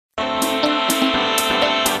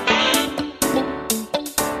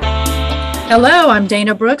Hello, I'm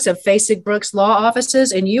Dana Brooks of Fasig Brooks Law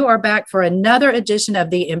Offices, and you are back for another edition of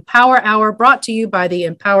the Empower Hour brought to you by the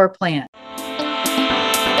Empower Plant.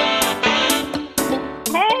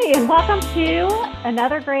 Hey, and welcome to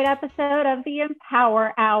another great episode of the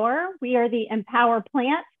Empower Hour. We are the Empower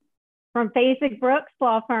Plant from Fasig Brooks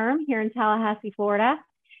Law Firm here in Tallahassee, Florida.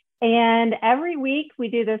 And every week we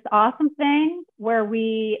do this awesome thing where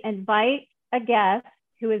we invite a guest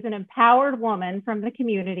who is an empowered woman from the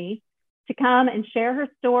community to come and share her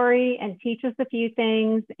story and teach us a few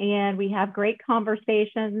things. And we have great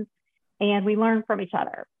conversations and we learn from each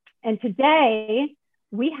other. And today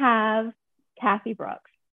we have Kathy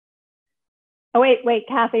Brooks. Oh, wait,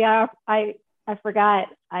 Kathy, I forgot.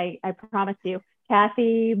 I promised you.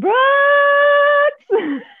 Kathy Brooks.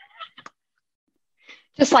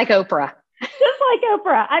 Just like Oprah. Just like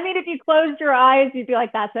Oprah. I mean, if you closed your eyes, you'd be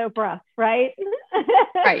like, that's Oprah, right?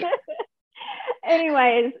 Right.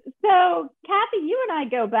 Anyways, so Kathy, you and I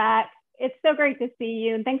go back. It's so great to see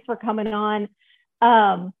you, and thanks for coming on.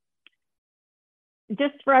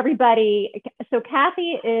 Just for everybody, so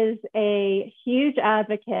Kathy is a huge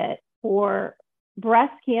advocate for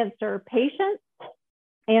breast cancer patients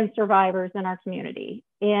and survivors in our community.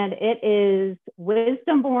 And it is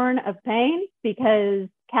wisdom born of pain because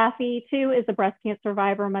Kathy, too, is a breast cancer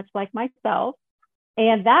survivor, much like myself.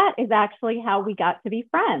 And that is actually how we got to be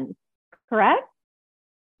friends, correct?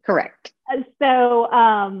 Correct. So,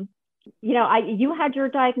 you had your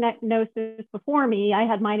diagnosis before me. I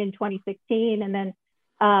had mine in 2016. And then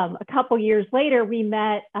a couple years later, we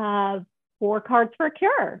met for Cards for a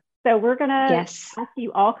Cure. So we're going to ask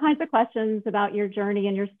you all kinds of questions about your journey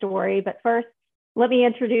and your story. But first, let me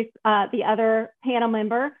introduce the other panel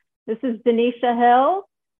member. This is Denisha Hill.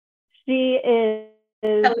 She is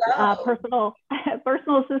personal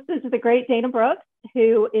assistant to the great Dana Brooks,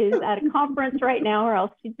 who is at a conference right now, or else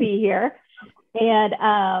she'd be here. And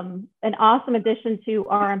an awesome addition to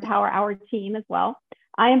our Empower Hour team as well.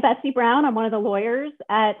 I am Betsy Brown. I'm one of the lawyers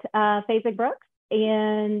at Fasig Brooks.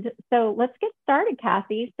 And so let's get started,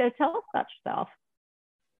 Kathy. So tell us about yourself.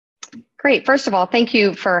 Great. First of all, thank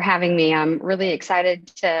you for having me. I'm really excited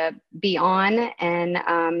to be on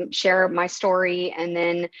and share my story, and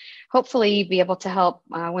then hopefully be able to help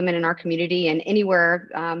women in our community and anywhere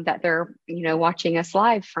that they're watching us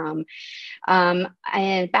live from.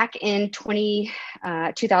 And back in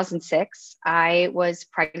 2006, I was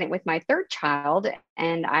pregnant with my third child,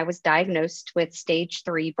 and I was diagnosed with stage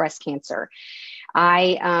 3 breast cancer.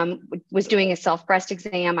 I was doing a self-breast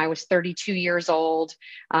exam. I was 32 years old,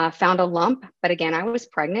 found a lump, but again, I was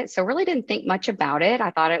pregnant, so really didn't think much about it.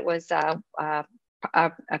 I thought it was a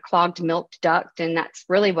clogged milk duct, and that's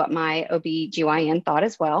really what my OB/GYN thought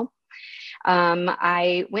as well.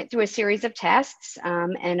 I went through a series of tests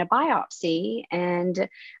and a biopsy, and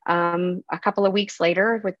a couple of weeks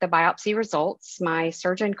later, with the biopsy results, my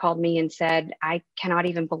surgeon called me and said, "I cannot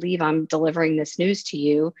even believe I'm delivering this news to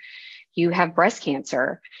you. You have breast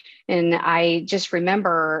cancer." And I just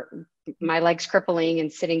remember my legs crippling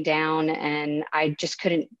and sitting down, and I just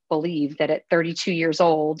couldn't believe that at 32 years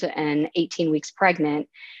old and 18 weeks pregnant,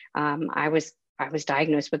 I was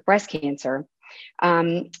diagnosed with breast cancer.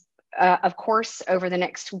 Of course, over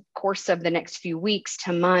the course of the next few weeks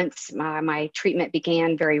to months, my treatment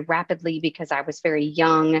began very rapidly because I was very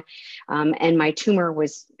young, and my tumor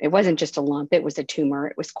it wasn't just a lump, it was a tumor.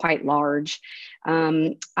 It was quite large.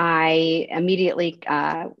 I immediately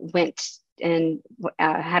went and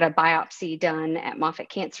had a biopsy done at Moffitt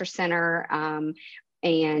Cancer Center,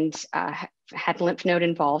 and had lymph node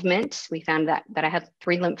involvement. We found that I had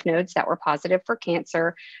 3 lymph nodes that were positive for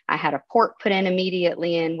cancer. I had a port put in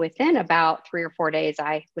immediately, and within about 3 or 4 days,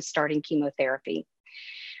 I was starting chemotherapy.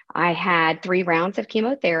 I had 3 rounds of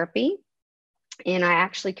chemotherapy, and I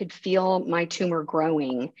actually could feel my tumor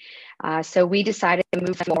growing. So we decided to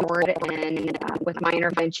move forward and with my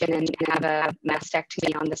intervention and have a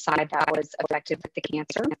mastectomy on the side that was affected with the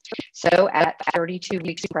cancer. So at 32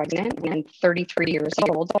 weeks pregnant and 33 years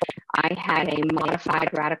old, I had a modified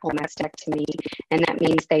radical mastectomy, and that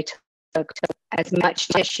means they took as much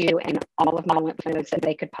tissue and all of my lymph nodes that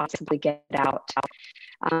they could possibly get out.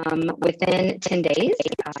 Within 10 days,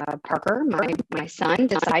 Parker, my son,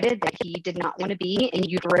 decided that he did not want to be in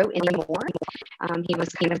utero anymore. He was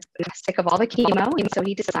kind of sick of all the chemo, and so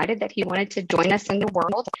he decided that he wanted to join us in the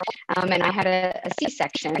world. And I had a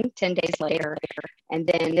C-section 10 days later, and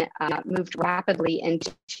then moved rapidly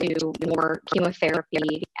into more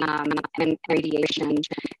chemotherapy and radiation,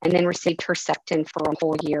 and then received Herceptin for a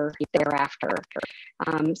whole year thereafter.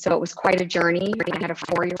 So it was quite a journey. I had a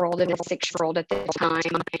 4-year-old and a 6-year-old at the time.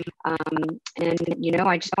 And,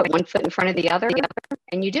 I just put one foot in front of the other,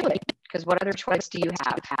 and you do it. because what other choice do you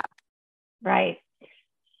have? Right.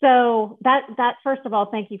 So that first of all,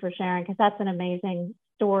 thank you for sharing, because that's an amazing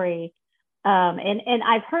story. And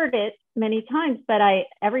I've heard it many times, but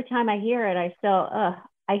every time I hear it,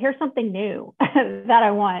 I hear something new that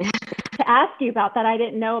I want to ask you about that I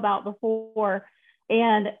didn't know about before.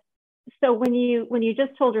 And so when you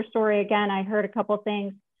just told your story again, I heard a couple of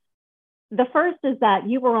things. The first is that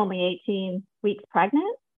you were only 18 weeks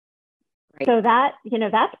pregnant. Right. So that,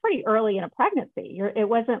 that's pretty early in a pregnancy. It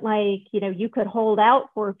wasn't like, you could hold out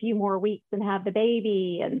for a few more weeks and have the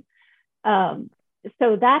baby. And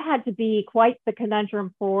so that had to be quite the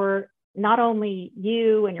conundrum for not only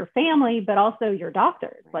you and your family, but also your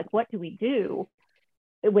doctors. Like, what do we do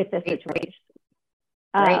with this situation?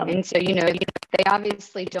 Right. And so, they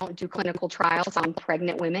obviously don't do clinical trials on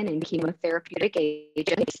pregnant women and chemotherapeutic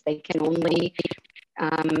agents. They can only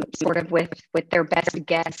sort of with their best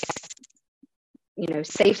guess,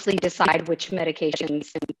 safely decide which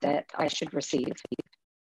medications that I should receive.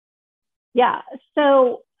 Yeah.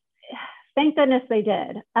 So thank goodness they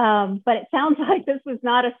did. But it sounds like this was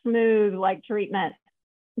not a smooth treatment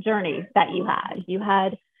journey that you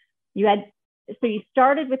had. So you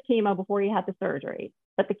started with chemo before you had the surgery,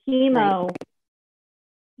 but the chemo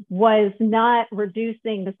was not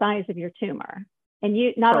reducing the size of your tumor. And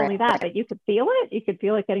not only that, but you could feel it. You could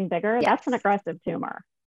feel it getting bigger. Yes. That's an aggressive tumor.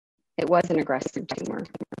 It was an aggressive tumor.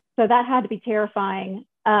 So that had to be terrifying.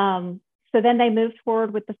 So then they moved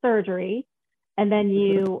forward with the surgery, and then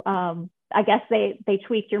you, I guess they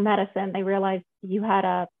tweaked your medicine. They realized you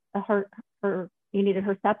had you needed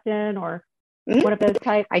Herceptin or one of those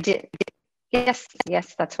types. I did. Yes,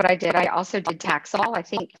 that's what I did. I also did Taxol. I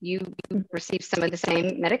think you received some of the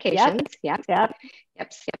same medications. Yep.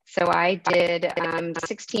 So I did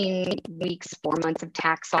 16 weeks, 4 months of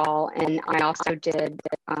Taxol, and I also did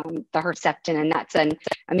the Herceptin, and that's an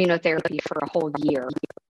immunotherapy for a whole year.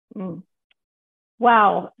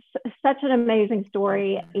 Wow, such an amazing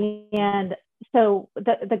story. And so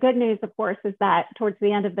the good news, of course, is that towards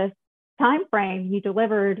the end of this time frame, you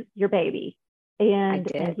delivered your baby. And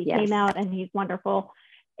he came out, and he's wonderful.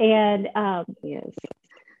 And yes.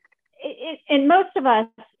 And most of us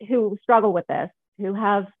who struggle with this, who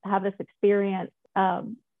have this experience,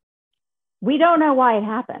 we don't know why it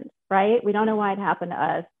happened, right? We don't know why it happened to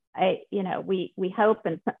us. We hope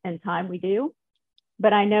in time we do,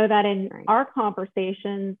 but I know that in our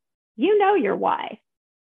conversations, your why.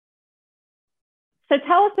 So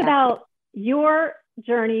tell us about your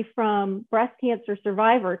journey from breast cancer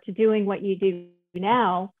survivor to doing what you do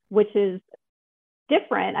now, which is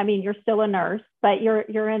different. I mean, you're still a nurse, but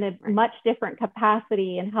you're in a much different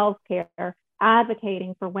capacity in healthcare,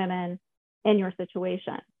 advocating for women in your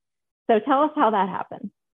situation. So tell us how that happened.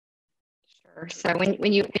 Sure. So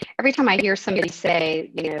when you every time I hear somebody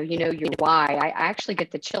say, your why, I actually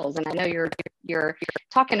get the chills, and I know you're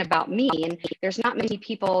talking about me, and there's not many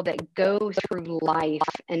people that go through life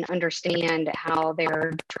and understand how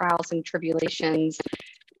their trials and tribulations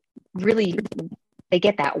really, they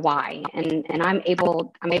get that why, and I'm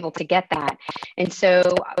able to get that. And so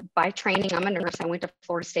by training, I'm a nurse. I went to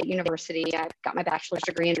Florida State University. I got my bachelor's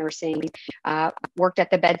degree in nursing, worked at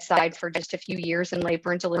the bedside for just a few years in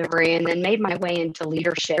labor and delivery, and then made my way into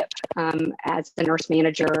leadership as the nurse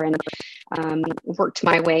manager, and worked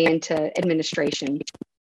my way into administration.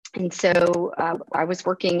 And so I was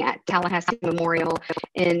working at Tallahassee Memorial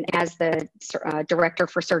as the director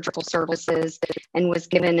for surgical services, and was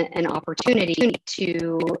given an opportunity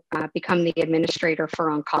to become the administrator for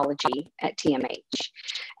oncology at TMH.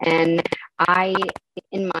 And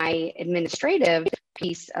in my administrative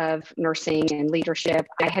piece of nursing and leadership,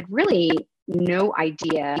 I had really no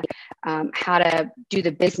idea how to do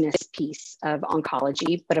the business piece of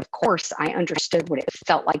oncology, but of course I understood what it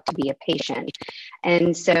felt like to be a patient.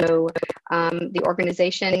 And so the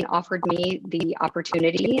organization offered me the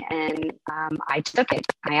opportunity, and I took it.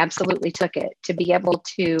 I absolutely took it, to be able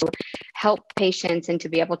to help patients and to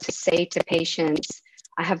be able to say to patients,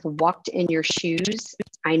 I have walked in your shoes.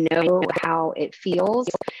 I know how it feels.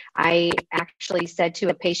 I actually said to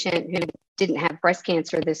a patient who didn't have breast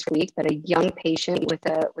cancer this week, but a young patient with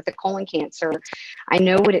a colon cancer, I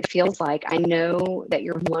know what it feels like. I know that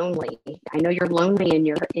you're lonely. I know you're lonely in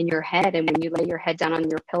your head, and when you lay your head down on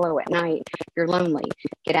your pillow at night, you're lonely.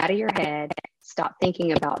 Get out of your head. Stop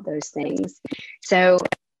thinking about those things. So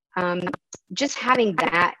just having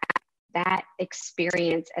that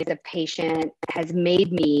experience as a patient has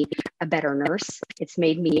made me a better nurse. It's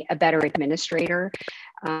made me a better administrator.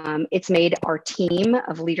 It's made our team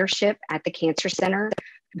of leadership at the Cancer Center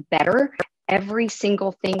better every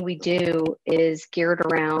single thing we do is geared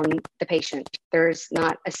around the patient. There's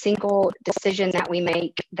not a single decision that we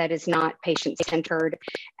make that is not patient-centered.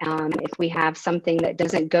 If we have something that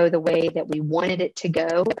doesn't go the way that we wanted it to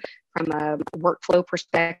go from a workflow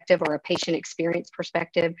perspective or a patient experience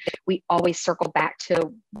perspective, we always circle back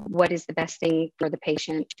to what is the best thing for the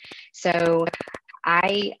patient. So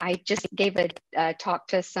I just gave a talk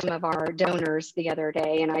to some of our donors the other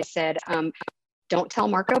day, and I said, don't tell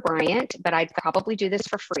Mark O'Brien, but I'd probably do this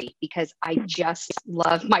for free because I just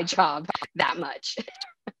love my job that much.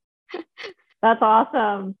 That's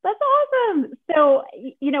awesome. That's awesome. So,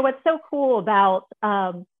 what's so cool about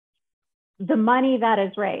the money that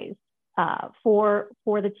is raised for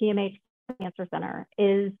the TMH Cancer Center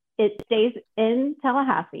is it stays in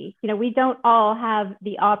Tallahassee. We don't all have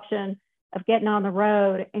the option of getting on the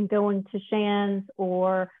road and going to Shands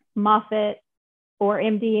or Moffitt or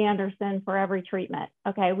MD Anderson for every treatment.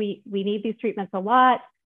 Okay, we need these treatments a lot.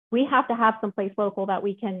 We have to have someplace local that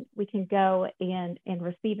we can go and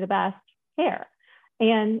receive the best care.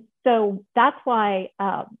 And so that's why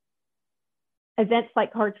events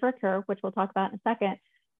like Cards for a Cure, which we'll talk about in a second,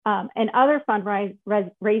 and other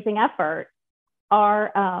fundraising efforts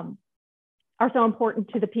are so important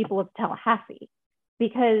to the people of Tallahassee.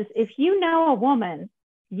 Because if you know a woman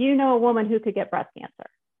who could get breast cancer.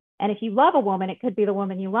 And if you love a woman, it could be the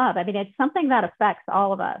woman you love. I mean, it's something that affects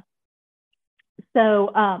all of us.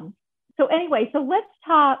 So anyway, so let's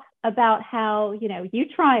talk about how, you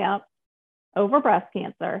triumphed over breast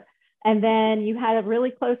cancer. And then you had a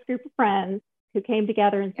really close group of friends who came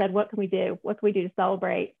together and said, what can we do? What can we do to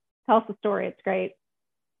celebrate? Tell us the story. It's great.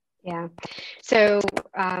 Yeah. So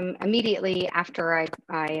immediately after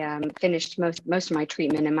I finished most of my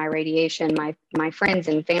treatment and my radiation, my friends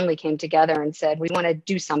and family came together and said, we want to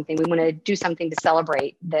do something. We want to do something to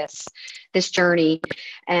celebrate this journey.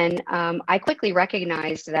 And I quickly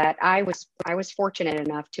recognized that I was fortunate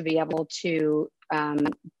enough to be able to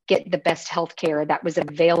get the best health care that was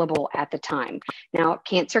available at the time. Now,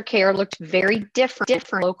 cancer care looked very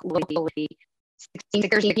different locally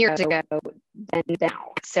 16 years ago than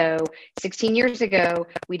now. So 16 years ago,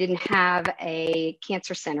 we didn't have a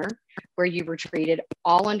cancer center where you were treated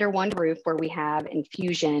all under one roof, where we have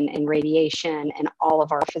infusion and radiation and all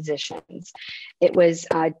of our physicians. It was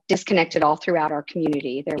disconnected all throughout our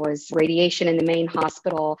community. There was radiation in the main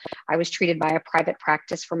hospital. I was treated by a private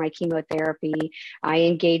practice for my chemotherapy. I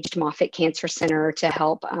engaged Moffitt Cancer Center to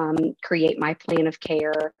help create my plan of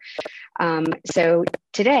care. So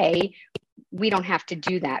today, we don't have to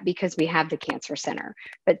do that because we have the cancer center.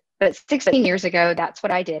 But 16 years ago, that's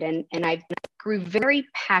what I did. And I grew very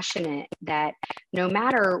passionate that no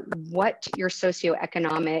matter what your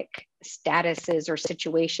socioeconomic status is or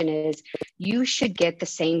situation is, you should get the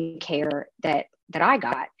same care that I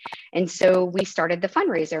got. And so we started the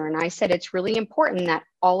fundraiser, and I said, it's really important that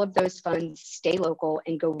all of those funds stay local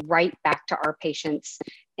and go right back to our patients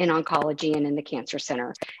in oncology and in the cancer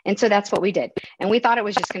center. And so that's what we did. And we thought it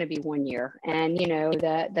was just going to be 1 year. And,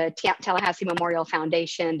 the Tallahassee Memorial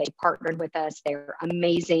Foundation, they partnered with us. They were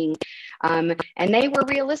amazing. And they were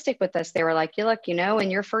realistic with us. They were like, look,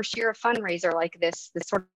 in your first year of fundraiser like this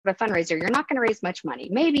sort of fundraiser, you're not going to raise much money,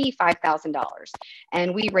 maybe $5,000.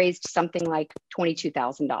 And we raised something like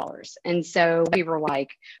 $22,000. And so we were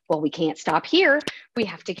like, well, we can't stop here. We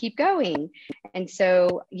have to keep going. And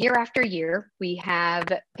so year after year, we have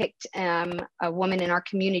picked a woman in our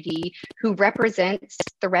community who represents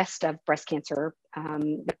the rest of breast cancer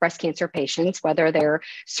patients, whether they're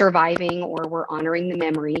surviving or we're honoring the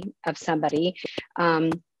memory of somebody.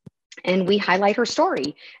 And we highlight her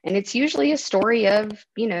story. And it's usually a story of,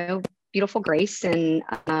 beautiful grace and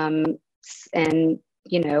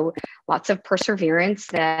lots of perseverance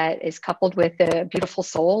that is coupled with a beautiful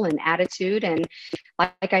soul and attitude. And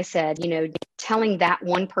like I said, telling that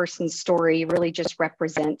one person's story really just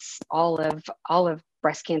represents all of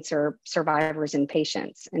breast cancer survivors and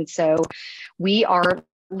patients. And so we are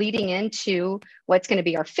leading into what's going to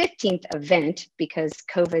be our 15th event because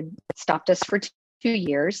COVID stopped us for 2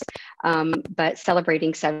 years, but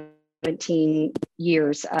celebrating 17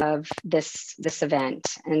 years of this event.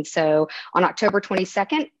 And so on October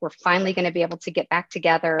 22nd, we're finally going to be able to get back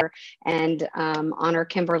together and honor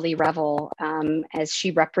Kimberly Revel as she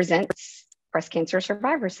represents breast cancer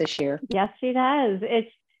survivors this year. Yes, she does.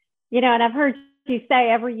 It's, and I've heard you say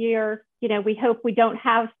every year, we hope we don't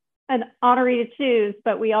have an honoree to choose,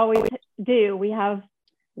 but we always do. We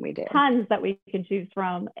do tons that we can choose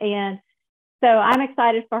from. And so I'm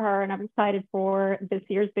excited for her, and I'm excited for this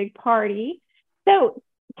year's big party. So,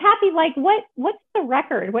 Kathy, what's the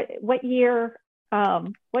record? What years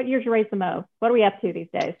you raised the most? What are we up to these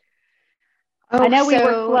days? I know we were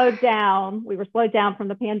so slowed down. We were slowed down from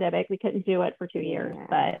the pandemic. We couldn't do it for 2 years, yeah.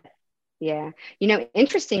 but Yeah.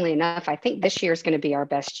 Interestingly enough, I think this year is going to be our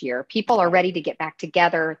best year. People are ready to get back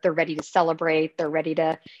together. They're ready to celebrate. They're ready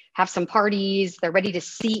to have some parties. They're ready to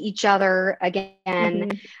see each other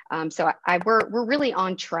again. We're really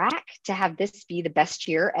on track to have this be the best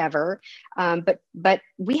year ever. But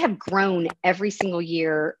we have grown every single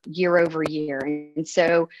year, year over year. And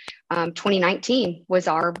so 2019 was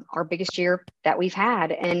our biggest year that we've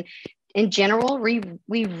had. And in general,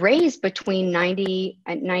 we raised between $90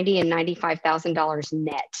 and $95,000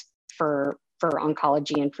 net for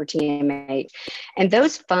oncology and for TMA. And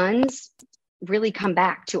those funds really come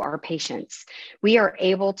back to our patients. We are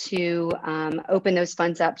able to open those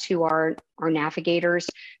funds up to our navigators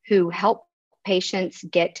who help patients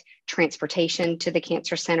get transportation to the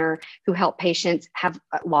cancer center, who help patients have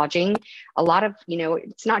lodging. A lot of,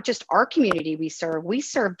 it's not just our community we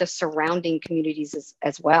serve the surrounding communities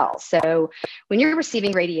as well. So when you're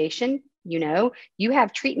receiving radiation, you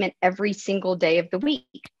have treatment every single day of the week.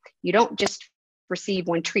 You don't just receive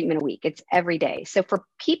one treatment a week, it's every day. So for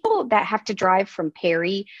people that have to drive from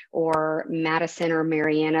Perry or Madison or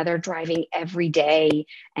Mariana, they're driving every day,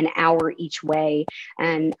 an hour each way,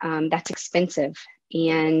 and that's expensive.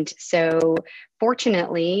 And so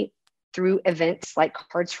fortunately, through events like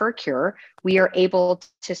Cards for a Cure, we are able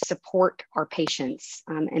to support our patients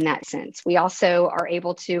in that sense. We also are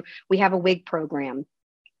able to, we have a wig program.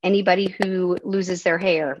 Anybody who loses their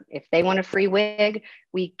hair, if they want a free wig,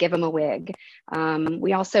 we give them a wig.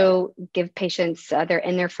 We also give patients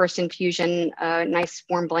in their first infusion a nice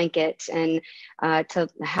warm blanket and to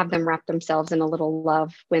have them wrap themselves in a little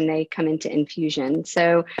love when they come into infusion.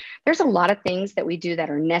 So there's a lot of things that we do that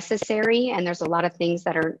are necessary, and there's a lot of things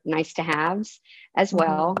that are nice to haves as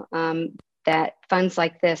well, that funds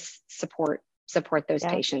like this support those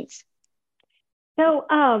patients.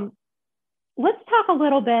 So let's talk a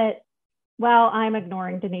little bit. Well, I'm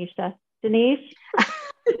ignoring Denisha. Denise,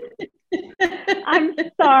 I'm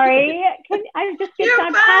sorry.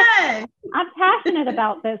 I'm passionate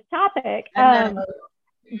about this topic.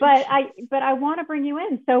 But I want to bring you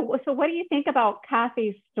in. So what do you think about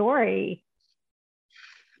Kathy's story?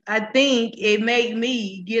 I think it made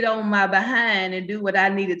me get on my behind and do what I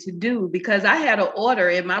needed to do, because I had an order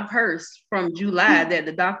in my purse from July that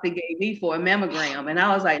the doctor gave me for a mammogram. And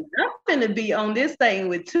I was like, I'm going to be on this thing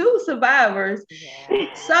with 2 survivors.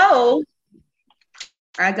 Yeah. So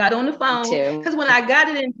I got on the phone, because when I got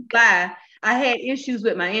it in July, I had issues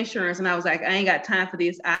with my insurance, and I was like, I ain't got time for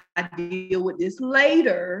this. I deal with this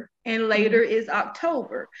later, and later is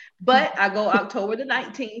October. But I go October the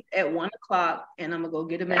 19th at 1:00, and I'm gonna go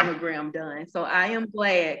get a mammogram done. So I am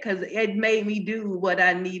glad, because it made me do what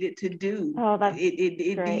I needed to do. Oh,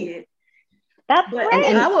 it great. did. That's great.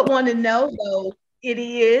 And I would want to know, though,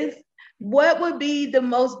 what would be the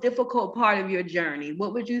most difficult part of your journey?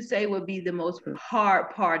 What would you say would be the most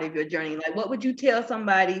hard part of your journey? Like, what would you tell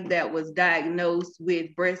somebody that was diagnosed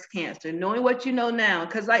with breast cancer, knowing what you know now?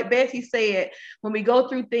 Because like Betsy said, when we go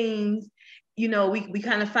through things, we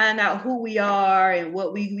kind of find out who we are and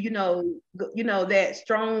what we, that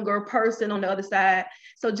stronger person on the other side.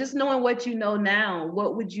 So just knowing what you know now,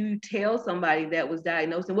 what would you tell somebody that was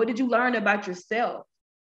diagnosed, and what did you learn about yourself?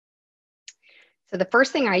 So the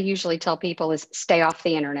first thing I usually tell people is stay off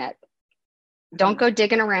the internet. Don't go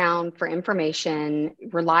digging around for information.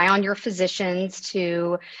 Rely on your physicians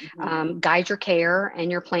to guide your care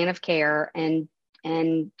and your plan of care, and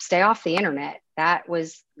stay off the internet. That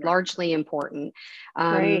was largely important.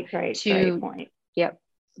 Great point.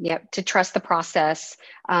 Yep. To trust the process.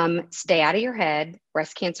 Stay out of your head.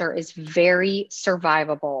 Breast cancer is very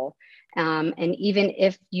survivable. And even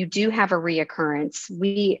if you do have a reoccurrence,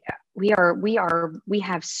 we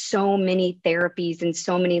have so many therapies and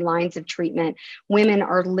so many lines of treatment. Women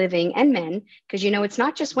are living, and men, because it's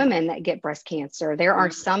not just women that get breast cancer. There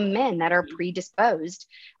are some men that are predisposed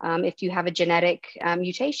if you have a genetic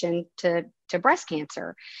mutation to breast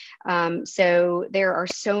cancer. So there are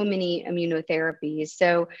so many immunotherapies.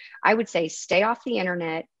 So I would say stay off the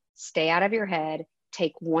internet, stay out of your head,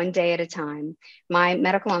 take one day at a time. My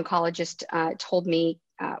medical oncologist told me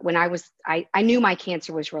when I knew my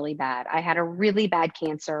cancer was really bad. I had a really bad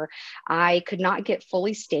cancer. I could not get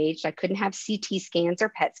fully staged. I couldn't have CT scans or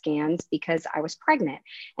PET scans because I was pregnant.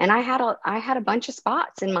 And I had a bunch of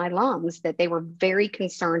spots in my lungs that they were very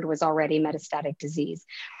concerned was already metastatic disease.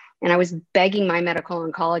 And I was begging my medical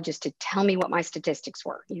oncologist to tell me what my statistics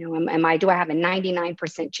were. Do I have a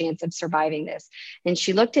 99% chance of surviving this? And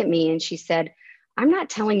she looked at me and she said, I'm not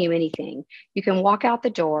telling you anything. You can walk out the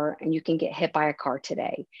door and you can get hit by a car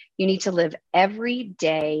today. You need to live every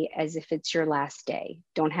day as if it's your last day.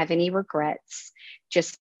 Don't have any regrets.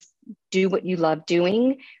 Just do what you love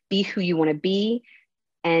doing, be who you want to be,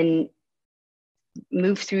 and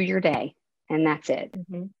move through your day. And that's it.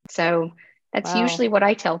 Mm-hmm. So that's usually what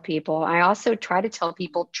I tell people. I also try to tell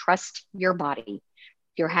people, trust your body.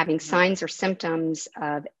 If you're having signs or symptoms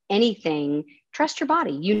of anything, trust your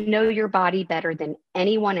body. You know your body better than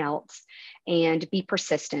anyone else, and be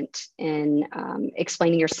persistent in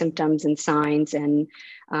explaining your symptoms and signs. And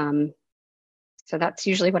so that's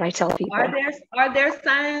usually what I tell people. Are there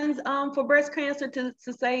signs for breast cancer to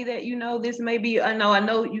say that, you know, this may be, I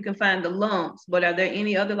know you can find the lumps, but are there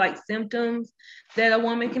any other like symptoms that a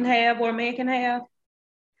woman can have or a man can have?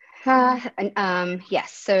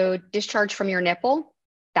 Yes. So discharge from your nipple,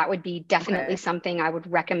 that would be definitely something I would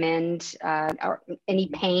recommend. Or any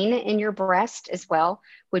pain in your breast as well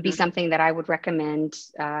would be something that I would recommend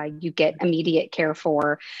you get immediate care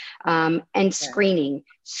for. And screening.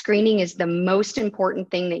 Screening is the most important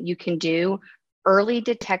thing that you can do. Early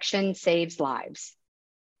detection saves lives.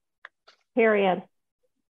 Period.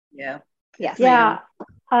 Yeah. Yes. Yeah.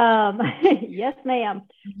 Yes, ma'am.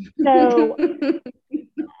 So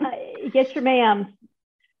get your ma'am.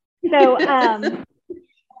 So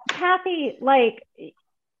Kathy, like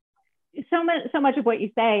so much of what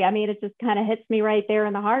you say, I mean, it just kind of hits me right there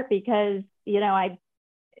in the heart, because, you know,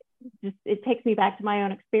 it takes me back to my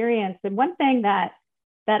own experience. And one thing that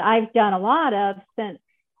I've done a lot of since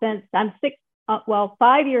I'm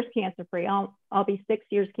 5 years cancer free, I'll be 6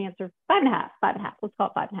 years cancer, 5.5, let's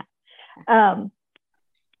call it 5.5.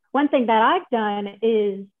 One thing that I've done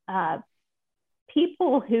is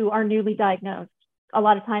people who are newly diagnosed, a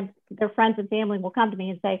lot of times their friends and family will come to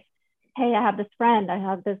me and say, hey, I have this friend, I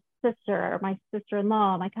have this sister, or my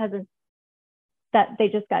sister-in-law, my cousin, that they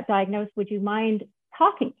just got diagnosed. Would you mind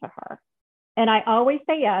talking to her? And I always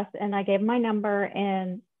say yes. And I gave them my number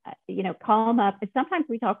and, you know, call them up. And sometimes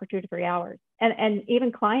we talk for 2 to 3 hours, and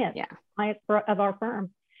even clients of our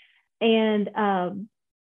firm. And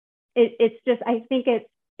it's just, I think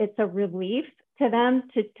it's a relief to them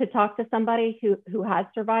to talk to somebody who has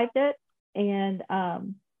survived it and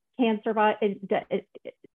can survive. It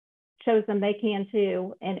shows them they can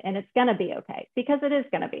too, and it's going to be okay, because it is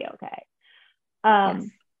going to be okay.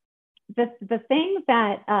 The thing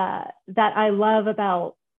that I love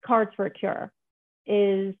about Cards for a Cure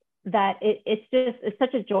is that it's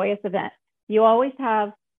such a joyous event. You always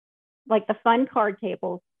have like the fun card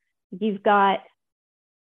tables. You've got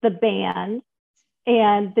the band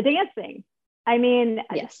and the dancing. I mean,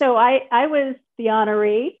 so I was the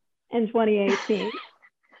honoree in 2018.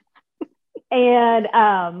 And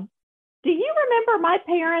do you remember my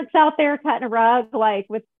parents out there cutting a rug, like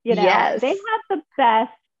with, you know, they had the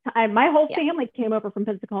best time. My whole family came over from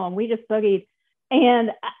Pensacola and we just boogied,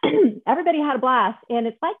 and everybody had a blast. And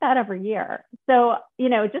it's like that every year. So, you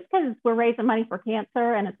know, just because we're raising money for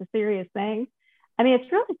cancer and it's a serious thing, I mean, it's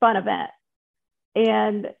a really fun event.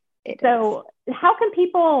 And so how can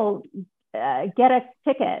people get a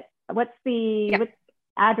ticket? What's the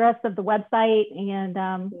address of the website? And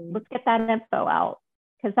let's get that info out,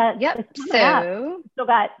 because still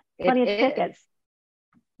got plenty of tickets.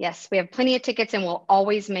 Yes, we have plenty of tickets, and we'll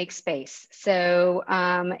always make space. So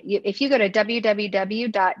if you go to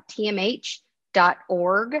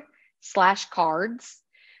www.tmh.org/cards,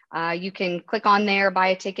 you can click on there, buy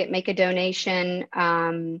a ticket, make a donation.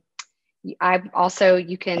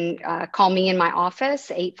 You can call me in my office,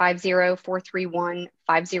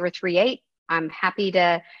 850-431-5038. I'm happy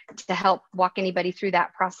to help walk anybody through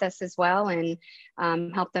that process as well, and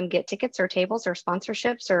help them get tickets or tables or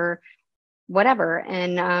sponsorships or whatever.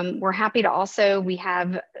 And we're happy to we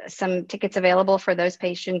have some tickets available for those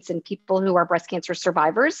patients and people who are breast cancer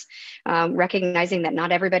survivors, recognizing that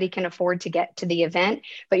not everybody can afford to get to the event.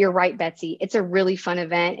 But you're right, Betsy, it's a really fun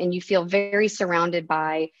event, and you feel very surrounded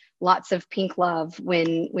by lots of pink love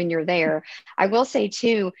when you're there. I will say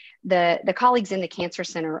too, the colleagues in the Cancer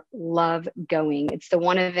Center love going. It's the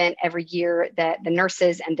one event every year that the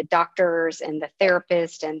nurses and the doctors and the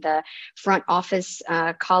therapists and the front office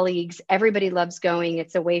colleagues, everybody loves going.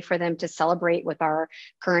 It's a way for them to celebrate with our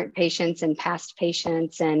current patients and past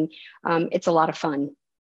patients. And it's a lot of fun.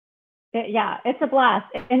 Yeah, it's a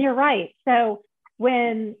blast. And you're right. So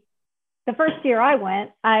when the first year I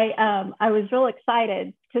went, I was real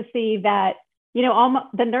excited to see that, you know, all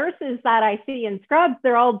the nurses that I see in scrubs,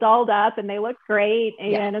 they're all dolled up and they look great.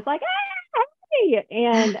 And it's like, hey,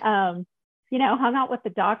 and, you know, hung out with the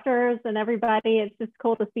doctors and everybody. It's just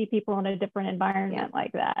cool to see people in a different environment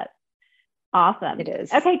like that. Awesome. It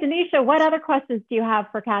is. Okay, Denisha, what other questions do you have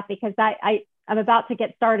for Kathy? Because I'm about to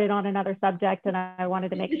get started on another subject, and I wanted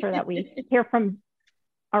to make sure that we hear from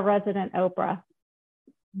our resident Oprah.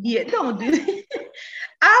 Yeah, don't do that.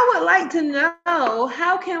 I would like to know,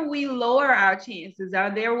 how can we lower our chances?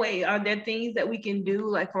 Are there things that we can do,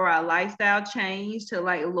 like for our lifestyle change, to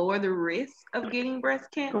like lower the risk of getting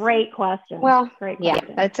breast cancer? Great question. Well, great question.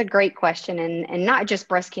 Yeah, that's a great question. And not just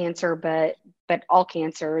breast cancer, but all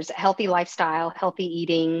cancers. Healthy lifestyle, healthy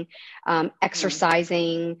eating,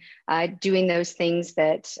 exercising, doing those things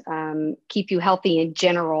that keep you healthy in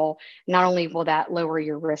general. Not only will that lower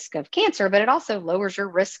your risk of cancer, but it also lowers your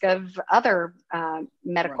risk of other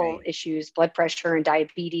medical issues, blood pressure and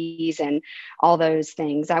diabetes and all those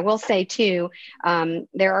things. I will say too,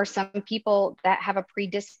 there are some people that have a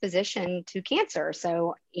predisposition to cancer.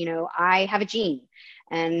 So, I have a gene,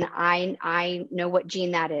 and I know what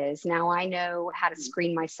gene that is. Now I know how to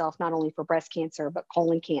screen myself, not only for breast cancer, but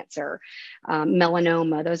colon cancer,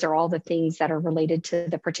 melanoma. Those are all the things that are related to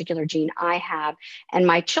the particular gene I have. And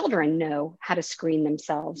my children know how to screen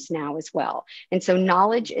themselves now as well. And so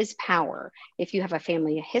knowledge is power. If you have a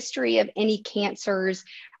family history of any cancers,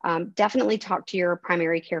 definitely talk to your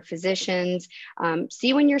primary care physicians.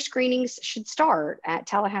 See when your screenings should start. At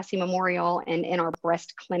Tallahassee Memorial and in our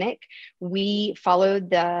breast clinic, we followed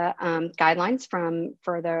the guidelines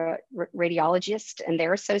for the radiologist and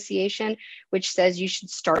their association, which says you should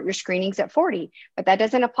start your screenings at 40. But that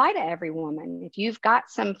doesn't apply to every woman. If you've got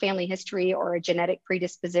some family history or a genetic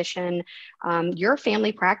predisposition, your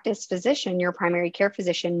family practice physician, your primary care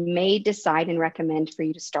physician, may decide and recommend for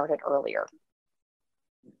you to start it earlier.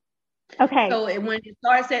 Okay. So when it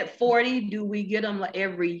starts at 40, do we get them like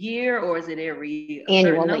every year, or is it every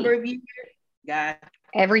annually number of years? Got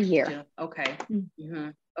every year. Okay. Mm-hmm.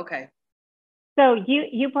 Okay. So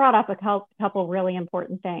you brought up a couple really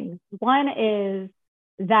important things. One is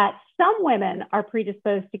that some women are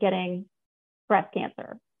predisposed to getting breast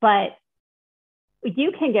cancer, but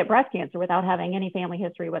you can get breast cancer without having any family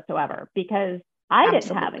history whatsoever, because I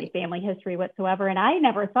didn't have any family history whatsoever, and I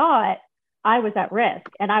never thought I was at risk.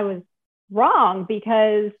 And I was wrong,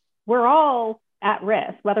 because we're all at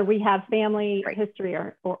risk, whether we have family history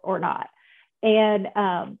or not. And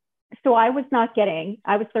so I was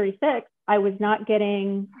 36, I was not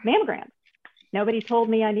getting mammograms. Nobody told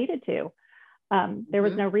me I needed to. There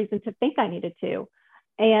was no reason to think I needed to.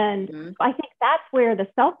 And I think that's where the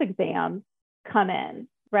self-exams come in,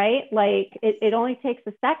 right? Like it only takes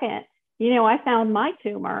a second. I found my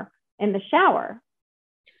tumor in the shower,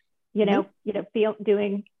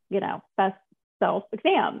 doing best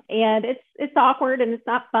self-exam, and it's awkward and it's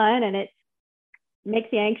not fun and it makes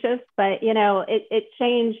you anxious, but it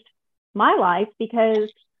changed my life,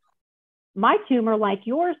 because my tumor, like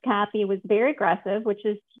yours, Kathy, was very aggressive, which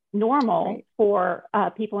is normal for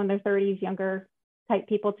people in their 30s, younger type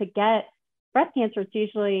people, to get breast cancer. It's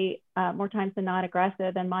usually more times than not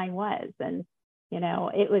aggressive, and mine was. And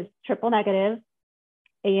it was triple negative,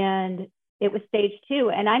 and it was stage 2.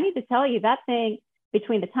 And I need to tell you, that thing,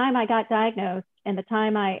 between the time I got diagnosed and the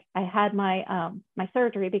time I had my my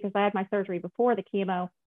surgery, because I had my surgery before the chemo,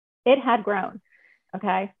 it had grown,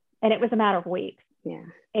 okay? And it was a matter of weeks. Yeah.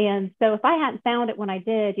 And so if I hadn't found it when I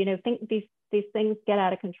did, think these things get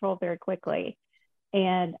out of control very quickly.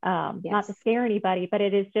 And not to scare anybody, but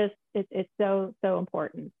it is just, it's so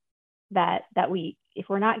important that we, if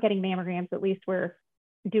we're not getting mammograms, at least we're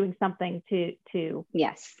doing something to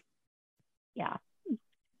Yes. Yeah.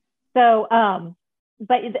 So,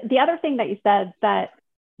 but the other thing that you said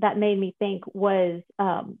that made me think was,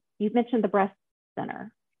 you mentioned the breast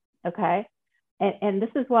center. Okay. And this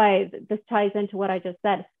is why this ties into what I just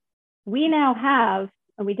said. We now have,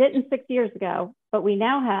 and we didn't 6 years ago, but we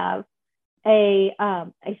now have a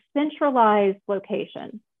centralized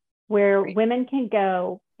location where women can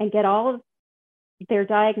go and get all of their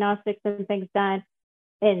diagnostics and things done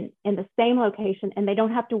in the same location, and they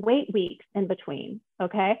don't have to wait weeks in between.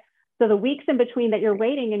 Okay. So the weeks in between that you're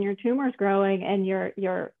waiting and your tumor's growing and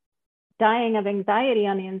you're dying of anxiety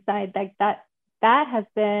on the inside, that has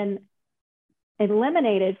been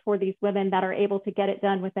eliminated for these women that are able to get it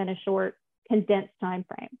done within a short, condensed time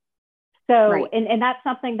frame. So, and that's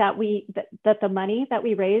something that that the money that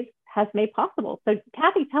we raise has made possible. So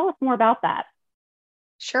Kathy, tell us more about that.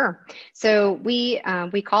 Sure. So we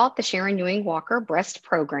call it the Sharon Ewing Walker Breast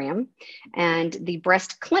Program, and the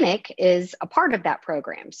breast clinic is a part of that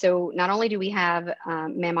program. So not only do we have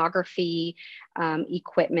mammography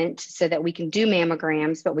equipment so that we can do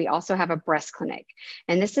mammograms, but we also have a breast clinic.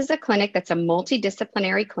 And this is a clinic that's a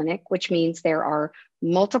multidisciplinary clinic, which means there are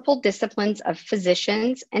multiple disciplines of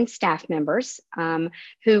physicians and staff members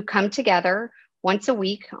who come together once a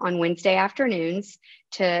week on Wednesday afternoons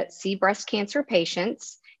to see breast cancer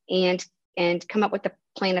patients and come up with a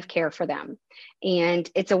plan of care for them. And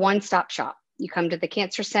it's a one-stop shop. You come to the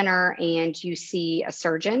cancer center and you see a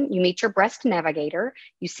surgeon, you meet your breast navigator,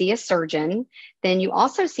 you see a surgeon, then you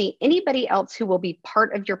also see anybody else who will be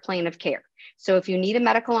part of your plan of care. So if you need a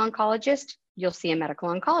medical oncologist, you'll see a medical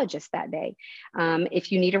oncologist that day.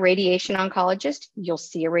 If you need a radiation oncologist, you'll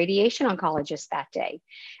see a radiation oncologist that day.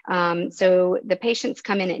 So the patients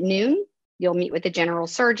come in at noon, you'll meet with the general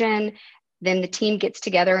surgeon, then the team gets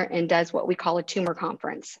together and does what we call a tumor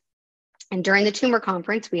conference. And during the tumor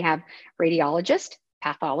conference, we have radiologist,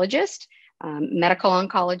 pathologist, medical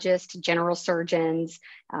oncologist, general surgeons,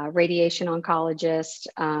 radiation oncologist.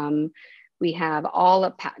 We have all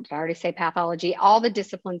of, did I already say pathology? All the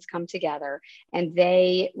disciplines come together and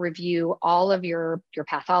they review all of your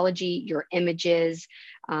pathology, your images,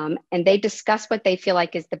 and they discuss what they feel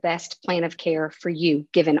like is the best plan of care for you,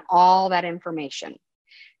 given all that information.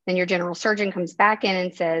 Then your general surgeon comes back in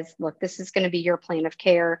and says, look, this is going to be your plan of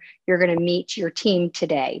care. You're going to meet your team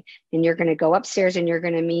today, and you're going to go upstairs and you're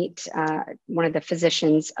going to meet one of the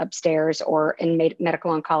physicians upstairs or in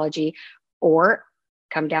medical oncology, or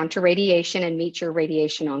come down to radiation and meet your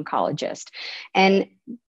radiation oncologist. And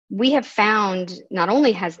we have found not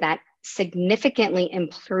only has that significantly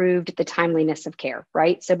improved the timeliness of care,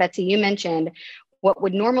 right? So Betsy, you mentioned what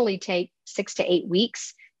would normally take 6 to 8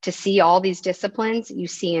 weeks to see all these disciplines, you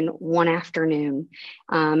see in one afternoon.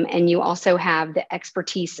 And you also have the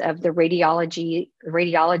expertise of the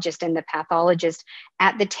radiologist and the pathologist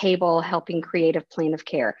at the table helping create a plan of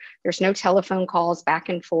care. There's no telephone calls back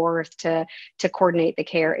and forth to coordinate the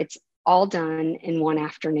care. It's all done in one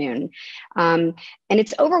afternoon. And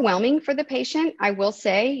it's overwhelming for the patient. I will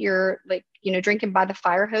say you're like, drinking by the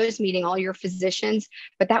fire hose, meeting all your physicians.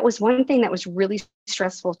 But that was one thing that was really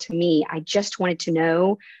stressful to me. I just wanted to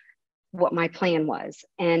know what my plan was.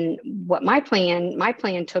 And what my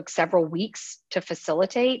plan took several weeks to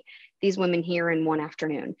facilitate these women here in one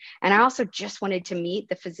afternoon. And I also just wanted to meet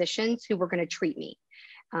the physicians who were going to treat me.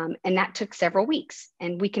 And that took several weeks,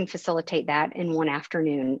 and we can facilitate that in one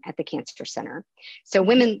afternoon at the cancer center. So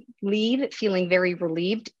women leave feeling very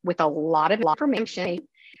relieved with a lot of information,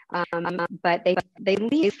 but they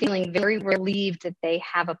leave feeling very relieved that they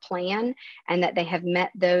have a plan and that they have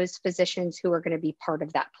met those physicians who are going to be part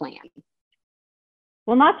of that plan.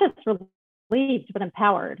 Well, not just relieved, but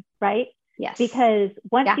empowered, right? Yes. Because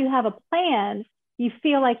once you have a plan, you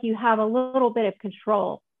feel like you have a little bit of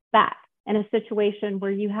control back in a situation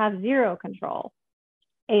where you have zero control.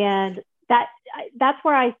 And that's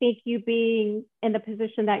where I think you being in the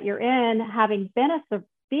position that you're in, having been a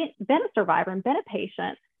survivor and been a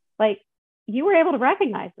patient, like you were able to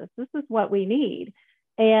recognize this. This is what we need.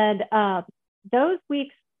 And those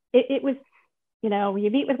weeks, it was, you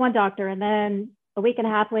meet with one doctor, and then a week and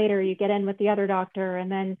a half later, you get in with the other doctor,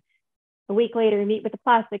 and then a week later, you meet with the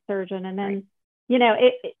plastic surgeon, and then,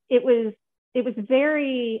 it was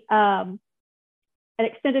very an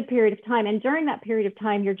extended period of time. And during that period of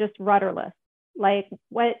time, you're just rudderless. Like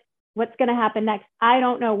what's going to happen next? I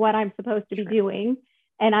don't know what I'm supposed to be doing,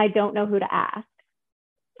 and I don't know who to ask,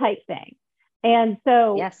 type thing. And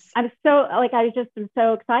so yes. I just am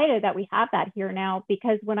so excited that we have that here now,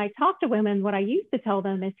 because when I talk to women, what I used to tell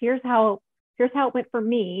them is here's how it went for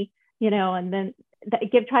me, and then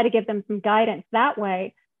try to give them some guidance that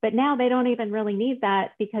way. But now they don't even really need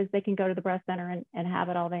that, because they can go to the breast center and have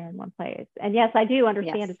it all there in one place. And yes, I do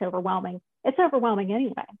understand It's overwhelming. It's overwhelming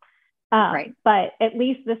anyway. Right. But at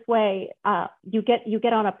least this way, you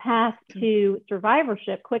get on a path to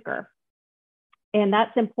survivorship quicker. And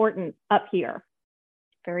that's important up here.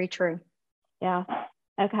 Very true. Yeah.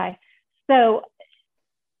 Okay. So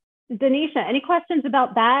Denisha, any questions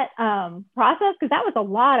about that process? Because that was a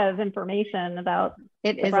lot of information about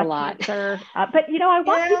it is a lot. Cancer. But I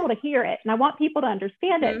want people to hear it, and I want people to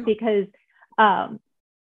understand it, because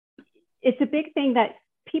it's a big thing that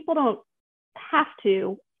people don't have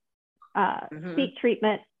to seek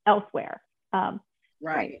treatment elsewhere.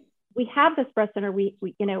 Right. We have this breast center. We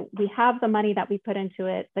have the money that we put into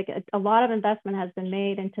it. Like a lot of investment has been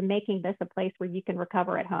made into making this a place where you can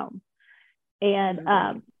recover at home.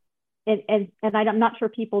 And and I'm not sure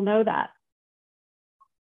people know that.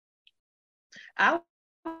 I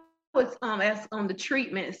was as on the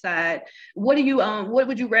treatment side, what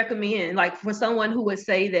would you recommend, like for someone who would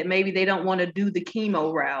say that maybe they don't want to do the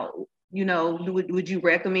chemo route? You know, would you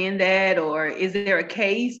recommend that, or is there a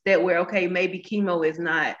case that where okay, maybe chemo is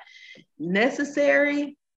not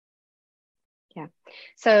necessary? Yeah.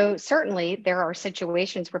 So certainly there are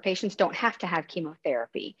situations where patients don't have to have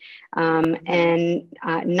chemotherapy. And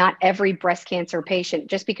not every breast cancer patient,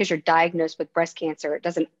 just because you're diagnosed with breast cancer, it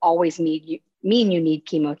doesn't always mean you need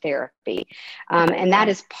chemotherapy. And that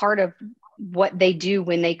is part of what they do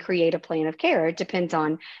when they create a plan of care. It depends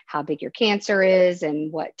on how big your cancer is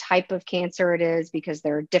and what type of cancer it is, because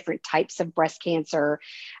there are different types of breast cancer.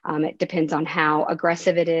 It depends on how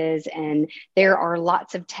aggressive it is. And there are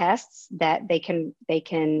lots of tests that they can,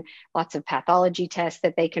 lots of pathology tests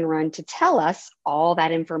that they can run to tell us all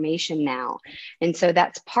that information now. And so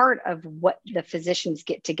that's part of what the physicians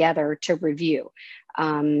get together to review.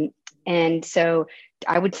 And so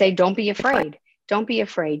I would say, don't be afraid. Don't be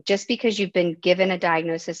afraid. Just because you've been given a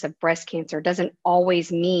diagnosis of breast cancer doesn't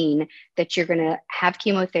always mean that you're going to have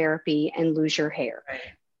chemotherapy and lose your hair. Right.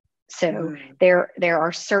 So there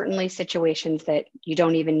are certainly situations that you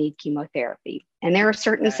don't even need chemotherapy. And there are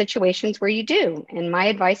certain situations where you do. And my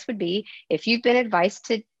advice would be, if you've been advised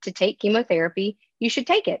to take chemotherapy, you should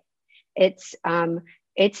take it. It's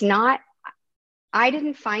not, I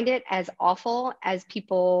didn't find it as awful as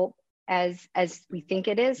people as we think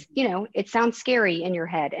it is. You know, it sounds scary in your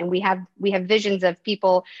head, and we have visions of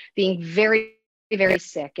people being very, very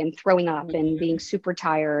sick and throwing up and being super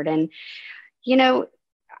tired. And, you know,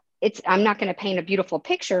 I'm not going to paint a beautiful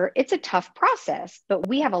picture. It's a tough process, but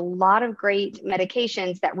we have a lot of great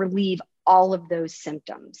medications that relieve all of those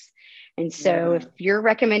symptoms. And so if your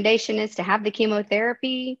recommendation is to have the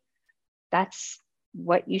chemotherapy, that's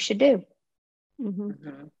what you should do.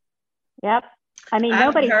 Yep. I mean,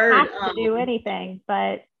 nobody has to do anything,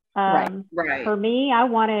 but for me, I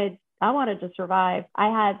wanted to survive. I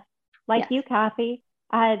had, like you, Kathy,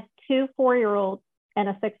 I had 2 4-year-olds and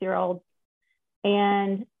a 6-year-old,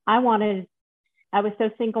 and I was so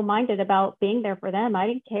single-minded about being there for them. I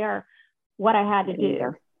didn't care what I had to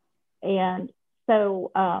do. And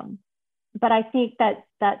so, but I think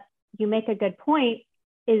that you make a good point,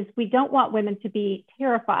 is we don't want women to be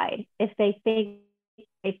terrified if they think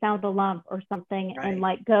they found a lump or something and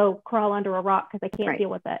like go crawl under a rock because they can't deal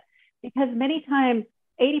with it. Because many times,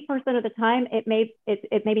 80% of the time, it may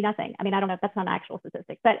be nothing. I mean, I don't know if that's not an actual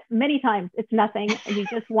statistic, but many times it's nothing, and you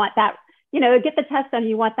just want that, you know, get the test done.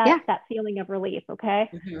 You want that feeling of relief. Okay,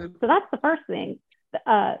 so that's the first thing.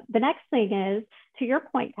 The next thing is, to your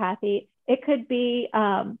point, Kathy, it could be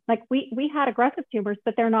like we had aggressive tumors,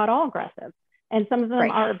 but they're not all aggressive, and some of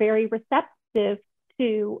them are very receptive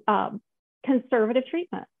to conservative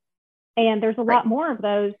treatment. And there's a lot more of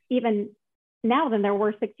those even now than there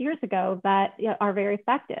were 6 years ago that are very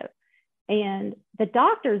effective. And the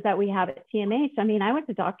doctors that we have at TMH, I mean, I went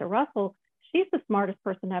to Dr. Russell. She's the smartest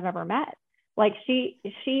person I've ever met. Like she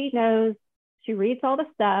knows, she reads all the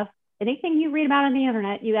stuff. Anything you read about on the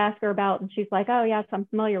internet, you ask her about, and she's like, oh yes, I'm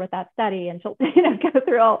familiar with that study. And she'll go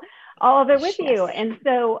through all of it with you. And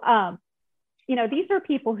so, these are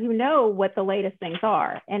people who know what the latest things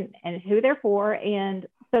are and who they're for. And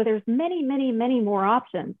so there's many, many, many more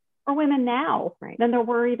options for women now than there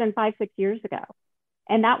were even 5-6 years ago.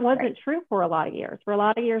 And that wasn't true for a lot of years. For a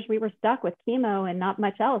lot of years, we were stuck with chemo and not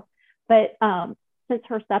much else. But since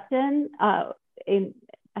Herceptin,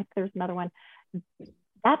 there's another one,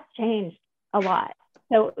 that's changed a lot.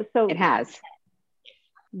 So it has.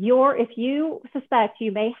 If you suspect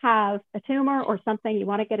you may have a tumor or something, you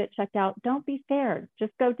want to get it checked out, don't be scared.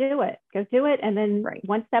 Just go do it. And then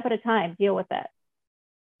one step at a time, deal with it.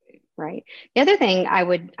 Right. The other thing I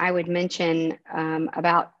would mention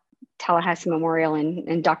about Tallahassee Memorial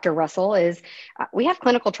and Dr. Russell is we have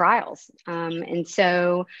clinical trials. And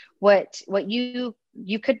so what you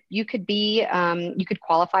could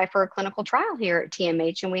qualify for a clinical trial here at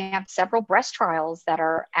TMH, and we have several breast trials that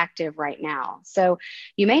are active right now. So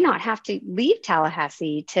you may not have to leave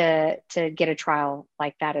Tallahassee to get a trial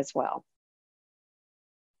like that as well.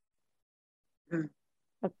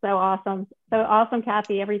 That's so awesome. So awesome,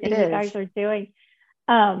 Kathy, everything you guys are doing.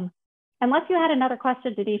 Unless you had another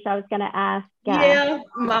question, Denisha, I was going to ask. My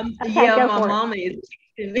mom is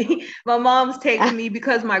texting me. My mom's texting me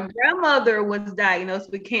because my grandmother was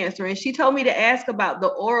diagnosed with cancer, and she told me to ask about the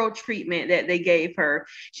oral treatment that they gave her.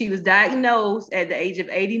 She was diagnosed at the age of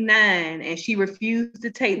 89, and she refused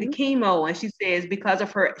to take the chemo. And she says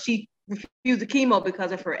she refused the chemo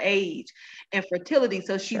because of her age and fertility.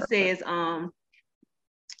 So she says,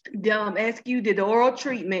 Ask you did the oral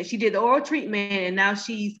treatment. She did the oral treatment, and now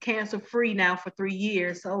she's cancer free now for 3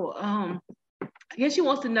 years. So I guess she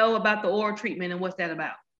wants to know about the oral treatment and what's that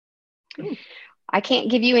about. I can't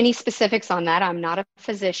give you any specifics on that. I'm not a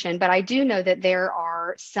physician, but I do know that there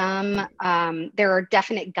are there are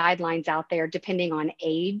definite guidelines out there depending on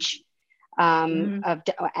age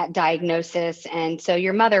at diagnosis. And so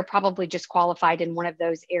your mother probably just qualified in one of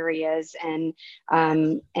those areas, and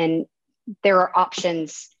there are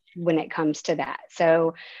options when it comes to that.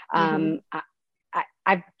 So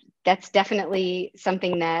that's definitely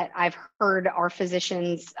something that I've heard our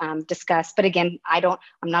physicians discuss. But again, I'm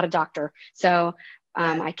not a doctor. So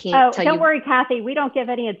I can't tell you. Don't worry, Kathy. We don't give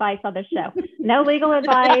any advice on this show. No legal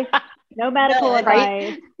advice, no medical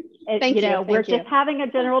advice. Right? We're just having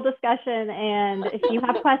a general discussion. And if you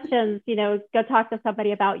have questions, go talk to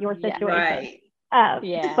somebody about your situation. Right.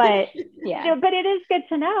 But it is good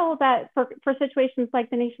to know that for situations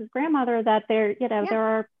like Denisha's grandmother, that there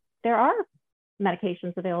are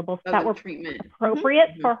medications available that were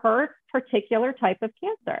appropriate for her particular type of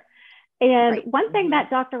cancer. And one thing that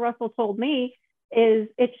Dr. Russell told me is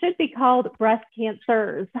it should be called breast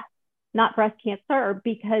cancers, not breast cancer,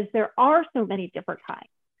 because there are so many different kinds.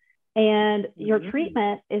 And your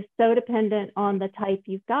treatment is so dependent on the type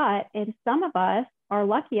you've got. And some of us are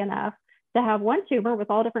lucky enough to have one tumor with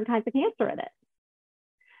all different kinds of cancer in it.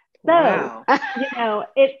 So, wow.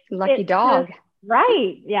 it's lucky dog.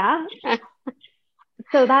 Right. Yeah.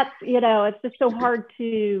 So that's, it's just so hard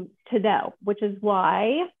to know, which is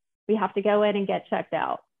why we have to go in and get checked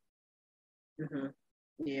out.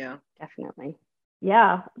 Yeah, definitely.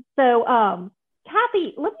 Yeah. So,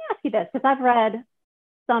 Kathy, let me ask you this, because I've read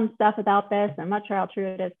some stuff about this. I'm not sure how true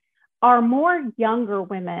it is. Are more younger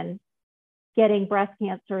women getting breast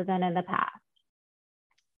cancer than in the past?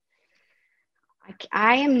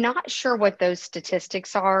 I am not sure what those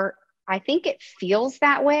statistics are. I think it feels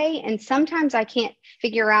that way. And sometimes I can't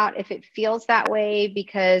figure out if it feels that way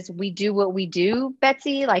because we do what we do,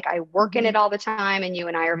 Betsy. Like I work in it all the time, and you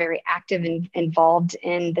and I are very active and involved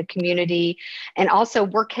in the community. And also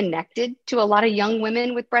we're connected to a lot of young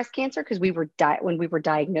women with breast cancer because when we were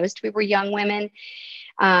diagnosed, we were young women.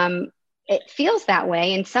 It feels that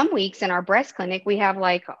way. And some weeks in our breast clinic, we have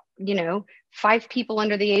 5 people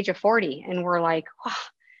under the age of 40. And we're like, wow.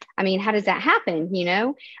 I mean, how does that happen?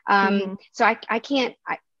 So I can't,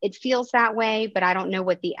 it feels that way, but I don't know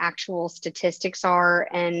what the actual statistics are.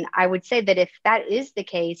 And I would say that if that is the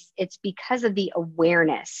case, it's because of the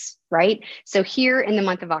awareness, right? So here in the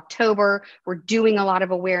month of October, we're doing a lot of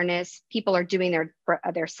awareness. People are doing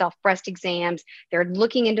their self breast exams. They're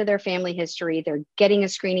looking into their family history. They're getting a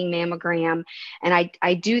screening mammogram. And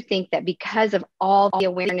I do think that because of all the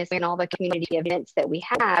awareness and all the community events that we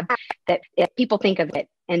have, that if people think of it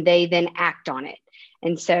and they then act on it.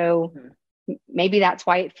 And so maybe that's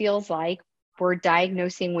why it feels like we're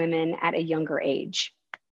diagnosing women at a younger age.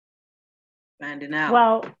 Finding out.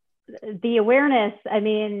 Well, the awareness, I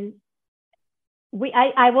mean,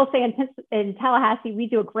 I will say in Tallahassee, we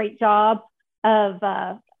do a great job of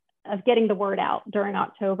getting the word out during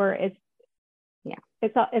October.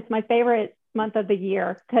 It's my favorite month of the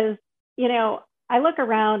year because, I look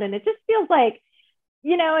around and it just feels like,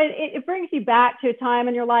 it brings you back to a time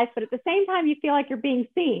in your life, but at the same time, you feel like you're being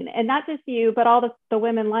seen, and not just you, but all the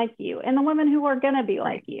women like you and the women who are going to be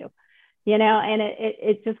like you, and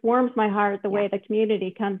it just warms my heart the way the community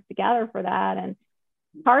comes together for that. And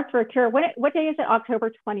Cards for a Cure, what day is it?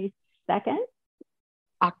 October 22nd?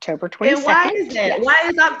 October 22nd. And why is that? Yes. Why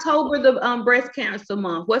is October the breast cancer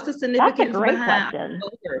month? What's the significance That's a great behind question.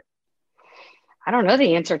 October? I don't know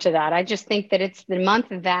the answer to that. I just think that it's the month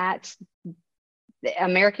that the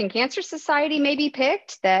American Cancer Society maybe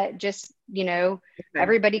picked, that just,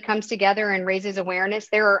 everybody comes together and raises awareness.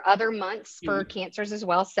 There are other months for cancers as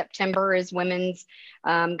well. September is women's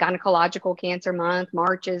gynecological cancer month.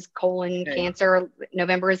 March is colon cancer.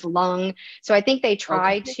 November is lung. So I think they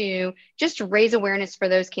try to just raise awareness for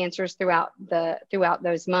those cancers throughout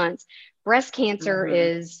those months. Breast cancer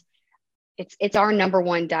is, it's our number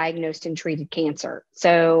one diagnosed and treated cancer.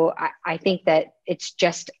 So I think that it's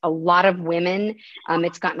just a lot of women.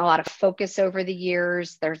 It's gotten a lot of focus over the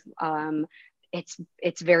years. There's,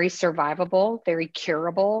 it's very survivable, very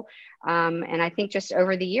curable. And I think just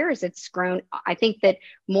over the years, it's grown. I think that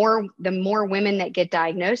the more women that get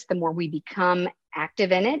diagnosed, the more we become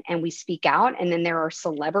active in it and we speak out. And then there are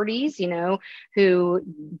celebrities,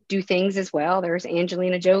 who do things as well. There's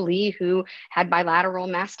Angelina Jolie, who had bilateral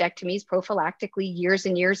mastectomies prophylactically years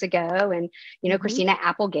and years ago. And, Christina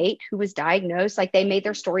Applegate, who was diagnosed, they made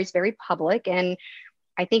their stories very public. And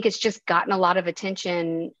I think it's just gotten a lot of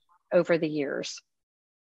attention over the years.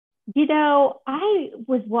 I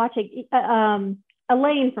was watching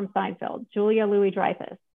Elaine from Seinfeld, Julia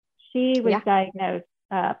Louis-Dreyfus. She was diagnosed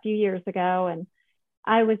a few years ago, and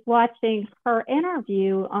I was watching her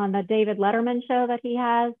interview on the David Letterman show that he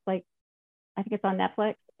has. Like, I think it's on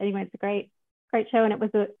Netflix. Anyway, it's a great show, and it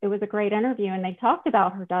was a great interview. And they talked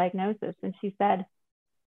about her diagnosis, and she said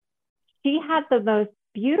she had the most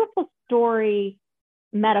beautiful story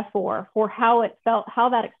metaphor for how it felt, how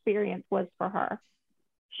that experience was for her.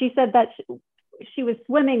 She said that she was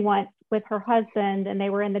swimming once with her husband, and they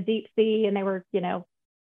were in the deep sea, and they were,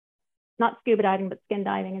 not scuba diving, but skin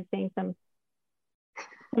diving and seeing some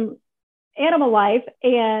animal life.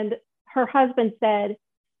 And her husband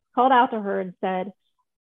called out to her and said,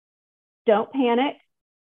 "Don't panic.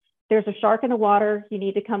 There's a shark in the water. You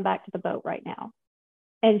need to come back to the boat right now."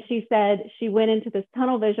 And she said she went into this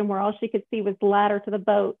tunnel vision where all she could see was the ladder to the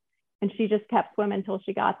boat, and she just kept swimming until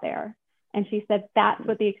she got there. And she said, that's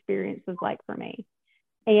what the experience was like for me.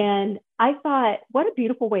 And I thought, what a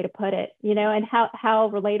beautiful way to put it, and how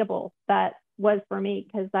relatable that was for me,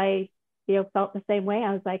 because I, felt the same way.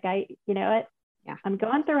 I was like, I'm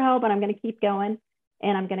going through hell, but I'm going to keep going,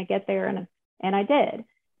 and I'm going to get there. And I did.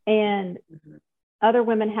 And other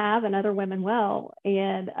women have, and other women will.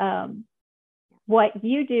 And what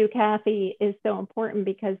you do, Kathy, is so important,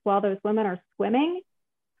 because while those women are swimming,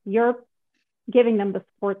 you're giving them the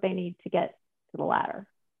support they need to get to the ladder.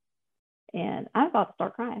 And I'm about to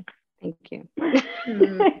start crying. Thank you. I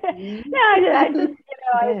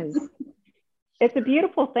just, it's a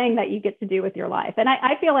beautiful thing that you get to do with your life. And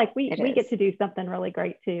I feel like we get to do something really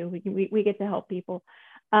great too. We get to help people.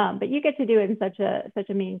 But you get to do it in such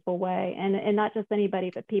a meaningful way, and not just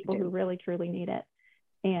anybody, but people who really, truly need it.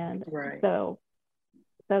 And so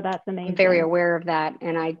that's amazing. I'm very aware of that,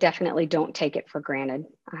 and I definitely don't take it for granted.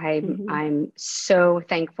 I'm so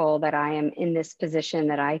thankful that I am in this position,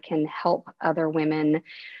 that I can help other women,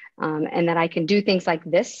 and that I can do things like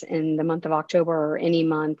this in the month of October or any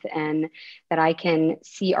month, and that I can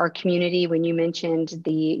see our community. When you mentioned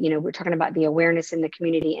we're talking about the awareness in the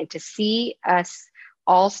community, and to see us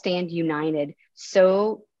all stand united,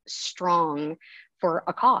 so strong for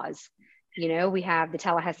a cause. We have the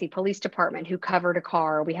Tallahassee Police Department who covered a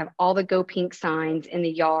car. We have all the Go Pink signs in the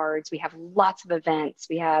yards. We have lots of events.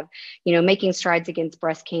 We have, making strides against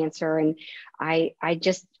breast cancer. And I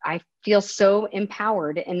feel so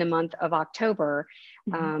empowered in the month of October.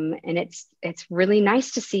 And it's really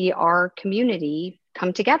nice to see our community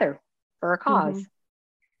come together for a cause.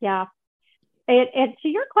 Yeah. And to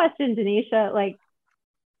your question, Denisha, like,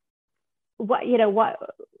 why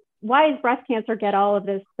does breast cancer get all of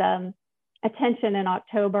this attention in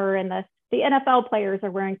October? And the NFL players are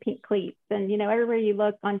wearing pink cleats, and everywhere you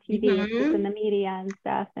look on TV, it's in the media and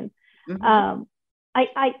stuff. And I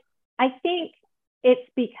think it's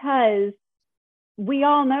because we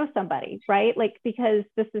all know somebody, right? Like, because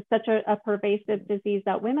this is such a pervasive disease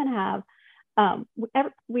that women have.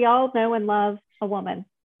 We all know and love a woman,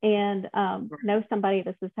 and know somebody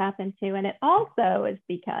this has happened to. And it also is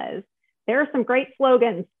because there are some great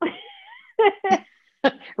slogans.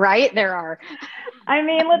 Right, there are. I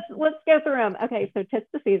mean, let's go through them. Okay, so Tits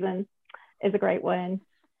the Season is a great one.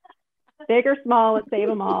 Big or small, let's save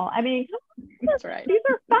them all. I mean, that's right. These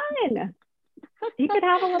are fun. You could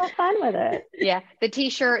have a little fun with it. Yeah, the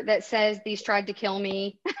T-shirt that says "These tried to kill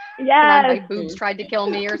me." Yes. My boobs tried to kill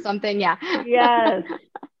me, or something. Yeah. Yes.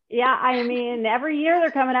 Yeah. I mean, every year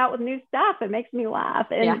they're coming out with new stuff. It makes me laugh,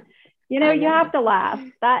 and you have to laugh.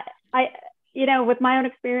 With my own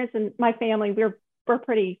experience and my family, we're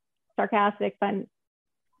pretty sarcastic, fun,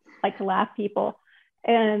 like to laugh people.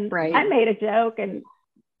 And I made a joke, and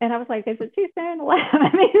I was like, is it too soon to laugh?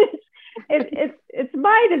 I mean, it's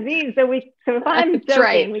my disease. So if I'm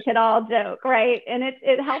joking, we can all joke, right? And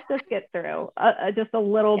it helps us get through just a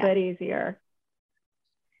little bit easier.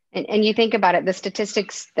 And you think about it, the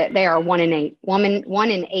statistics that they are 1 in 8. 1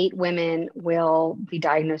 in 8 women will be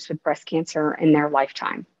diagnosed with breast cancer in their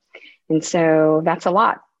lifetime. And so that's a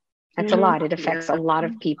lot. That's a lot. It affects a lot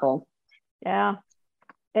of people. Yeah,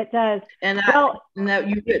 it does. And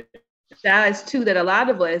you realize too that a lot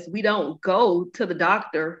of us, we don't go to the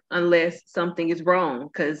doctor unless something is wrong.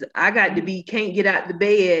 Because I got to can't get out the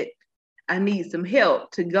bed. I need some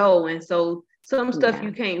help to go. And so some stuff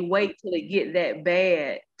you can't wait till it get that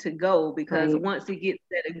bad to go, because once it gets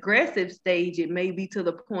that aggressive stage, it may be to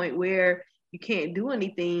the point where you can't do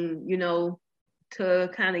anything, to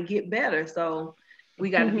kind of get better. So we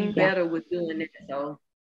got to be better with doing it. So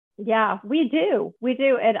yeah, we do.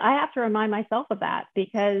 And I have to remind myself of that,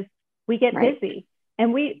 because we get busy,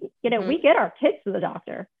 and we get our kids to the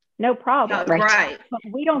doctor, no problem. Right. But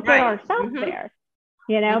we don't get ourselves there.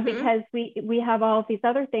 because we have all of these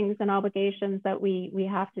other things and obligations that we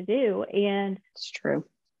have to do. And it's true.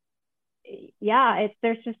 Yeah,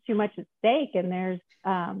 there's just too much at stake, and there's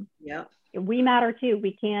we matter too.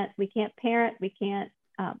 We can't parent, we can't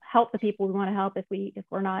help the people we want to help if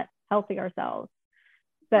we're not healthy ourselves.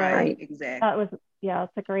 So right, exactly. That was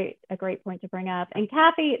it's a great point to bring up. And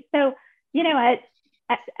Kathy, so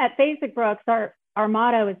at Basic Brooks, our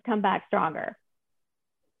motto is come back stronger.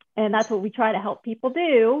 And that's what we try to help people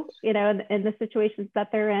do, in the situations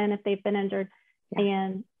that they're in if they've been injured,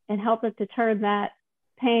 and help them to turn that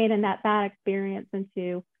pain and that bad experience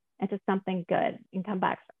into something good and come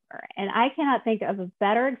back stronger. And I cannot think of a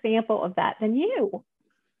better example of that than you.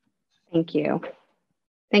 Thank you.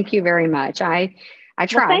 Thank you very much. I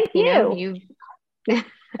try. Well, thank you.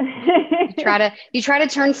 You try to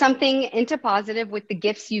turn something into positive with the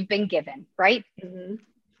gifts you've been given, right? Mm-hmm.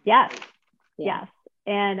 Yes. Yeah. Yes.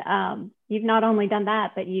 And you've not only done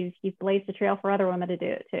that, but you've blazed a trail for other women to do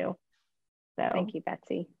it too. So thank you,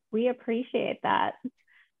 Betsy. We appreciate that.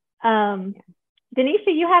 Denisha,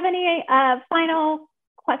 you have any final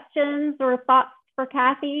questions or thoughts for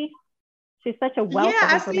Kathy? She's such a wealth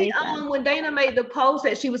of information. I see when Dana made the post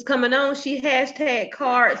that she was coming on, she hashtag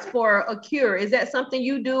cards for a cure. Is that something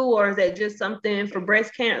you do, or is that just something for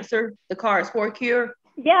breast cancer, the cards for a cure?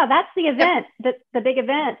 Yeah, that's the event, the big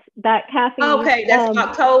event that Kathy. Okay, that's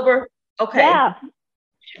October. Okay. Yeah.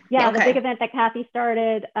 Yeah, the big event that Kathy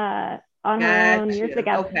started on her own years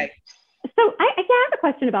ago. Okay. So I have a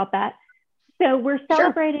question about that. So we're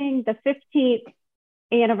celebrating the 15th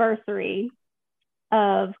anniversary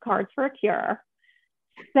of Cards for a Cure.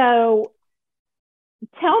 So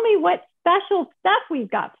tell me what special stuff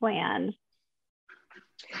we've got planned.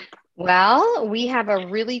 Well, we have a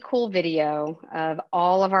really cool video of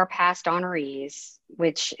all of our past honorees,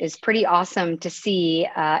 which is pretty awesome to see.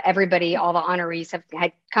 Everybody, all the honorees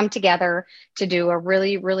had come together to do a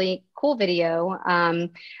really, really cool video.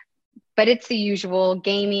 But it's the usual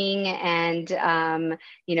gaming and,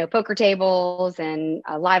 poker tables and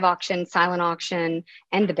a live auction, silent auction,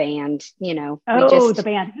 and the band, the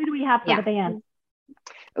band. Who do we have for the band?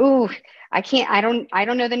 Ooh, I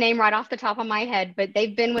don't know the name right off the top of my head, but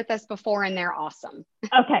they've been with us before and they're awesome.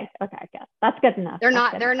 Okay. Good. That's good enough. They're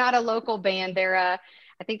not a local band. I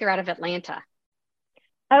think they're out of Atlanta.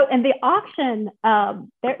 Oh, and the auction,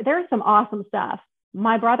 there's some awesome stuff.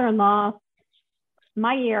 My brother-in-law,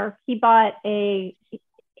 my year, he bought he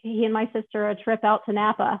and my sister a trip out to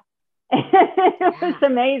Napa. It was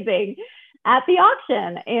amazing at the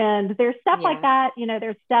auction. And there's stuff like that,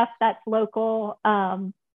 there's stuff that's local,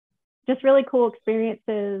 just really cool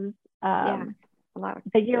experiences. The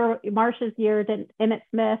year, Marsha's year, Emmett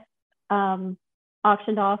Smith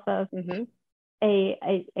auctioned off of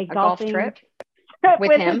a golf trip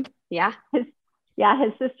with him. His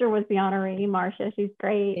sister was the honoree, Marsha. She's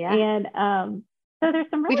great. Yeah. And so there's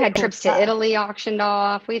some really we've had cool trips stuff. To Italy auctioned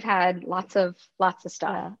off. We've had lots of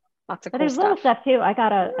stuff. Yeah. Lots of but cool there's stuff. Little stuff too. I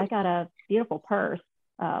got a beautiful purse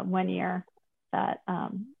one year that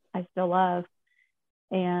I still love.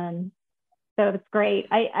 And so it's great.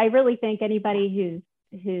 I really think anybody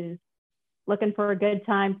who's looking for a good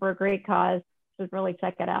time for a great cause should really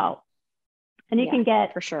check it out. And you can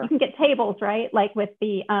get for sure. You can get tables, right? Like with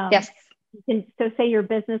the yes. So say your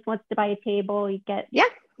business wants to buy a table, you get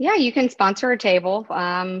Yeah, you can sponsor a table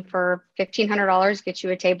for $1,500, get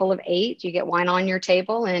you a table of 8. You get wine on your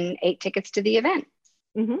table and 8 tickets to the event.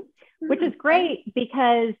 Mm-hmm. Which is great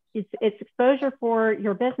because it's exposure for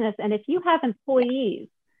your business. And if you have employees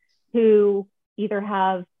who either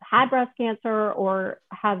have had breast cancer or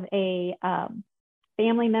have a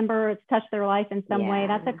family member that's touched their life in some way,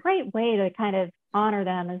 that's a great way to kind of honor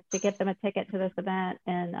them, is to get them a ticket to this event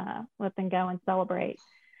and let them go and celebrate.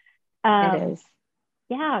 It is.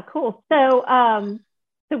 Yeah, cool. So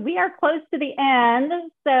we are close to the end.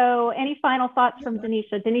 So any final thoughts from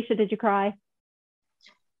Denisha? Denisha, did you cry?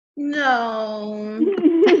 No,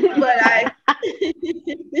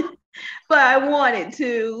 but I wanted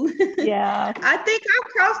to. Yeah. I think I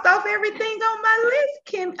crossed off everything on my list,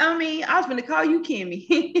 Kim. I was going to call you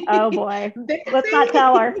Kimmy. Oh boy. Betsy. Let's not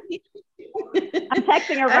tell her. I'm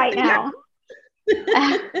texting her right now.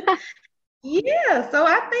 Yeah, so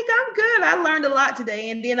I think I'm good. I learned a lot today.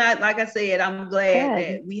 And then like I said, I'm glad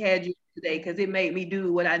that we had you today because it made me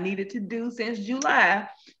do what I needed to do since July,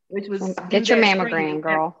 which was get your mammogram,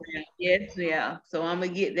 girl. Yes, yeah. So I'm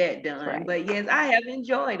gonna get that done. Right. But yes, I have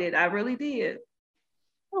enjoyed it. I really did.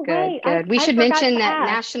 Oh, good. We should mention that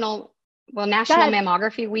National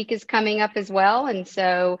Mammography Week is coming up as well. And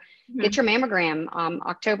so get your mammogram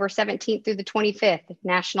October 17th through the 25th,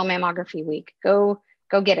 National Mammography Week. Go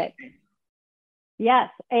get it.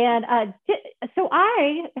 Yes. And so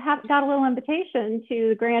I have got a little invitation to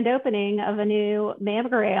the grand opening of a new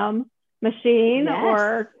mammogram machine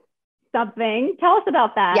or something. Tell us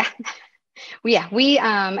about that. Yeah. We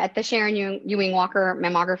at the Sharon Ewing Walker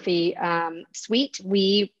mammography suite,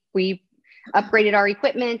 we upgraded our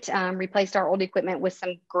equipment, replaced our old equipment with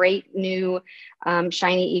some great new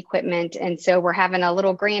shiny equipment. And so we're having a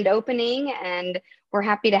little grand opening, and we're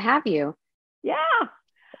happy to have you. Yeah.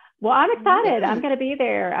 Well, I'm excited. I'm going to be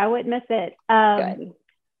there. I wouldn't miss it. Good.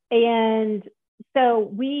 And so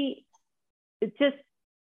we just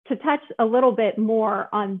to touch a little bit more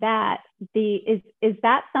on that, is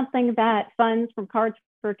that something that funds from Cards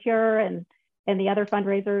for a Cure and the other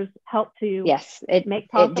fundraisers help to make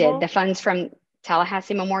possible? It did. The funds from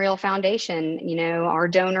Tallahassee Memorial Foundation, our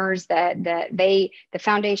donors, the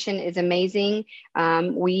foundation is amazing.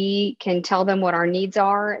 We can tell them what our needs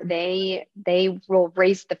are. They will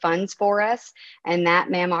raise the funds for us, and that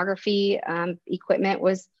mammography equipment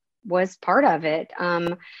was part of it.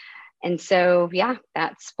 And so,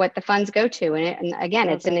 that's what the funds go to. And again,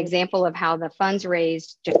 it's an example of how the funds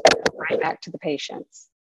raised just go right back to the patients.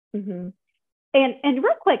 Mm-hmm. And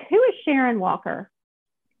real quick, who is Sharon Walker?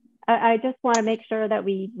 I just want to make sure that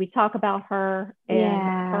we talk about her and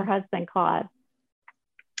her husband, Claude.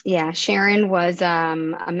 Yeah, Sharon was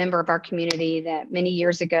a member of our community that many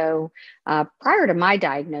years ago, prior to my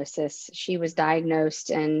diagnosis, she was diagnosed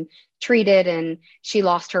and treated, and she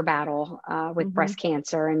lost her battle with breast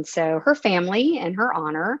cancer. And so her family, in her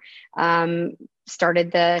honor,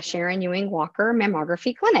 started the Sharon Ewing Walker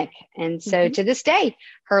Mammography Clinic. And so to this day,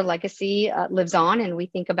 her legacy lives on, and we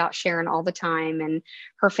think about Sharon all the time. And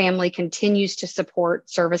her family continues to support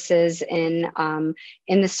services in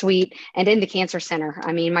the suite and in the cancer center.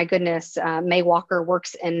 I mean, my goodness, May Walker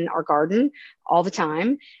works in our garden all the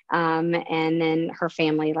time. And then her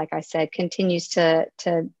family, like I said, continues to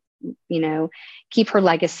keep her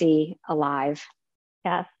legacy alive.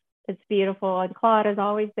 Yes. It's beautiful, and Claude is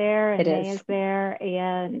always there, and May is there,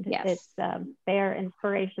 and it's their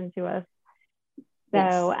inspiration to us.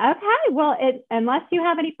 So, okay, well, unless you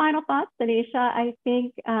have any final thoughts, Denisha, I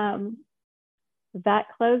think that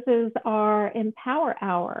closes our Empower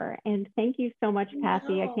Hour. And thank you so much,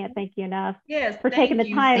 Kathy. I can't thank you enough for taking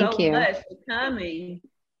the time. Thank you so much for coming.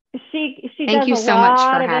 She does a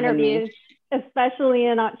lot of interviews, especially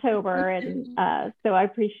in October, and so I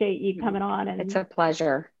appreciate you coming on. And it's a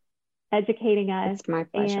pleasure. Educating us. It's my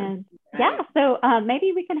pleasure. And so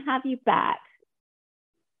maybe we can have you back.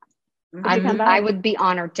 I would be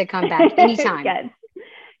honored to come back anytime. Good.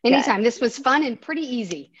 Anytime. Good. This was fun and pretty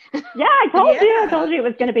easy. Yeah, I told you it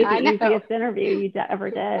was going to be the easiest interview you ever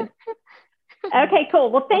did. Okay,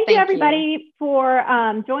 cool. Well, thank you everybody for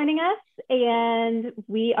joining us, and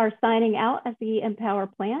we are signing out as the Empower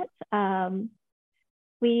Plant.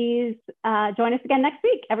 Please join us again next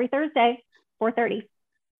week, every Thursday, 4:30.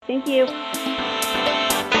 Thank you.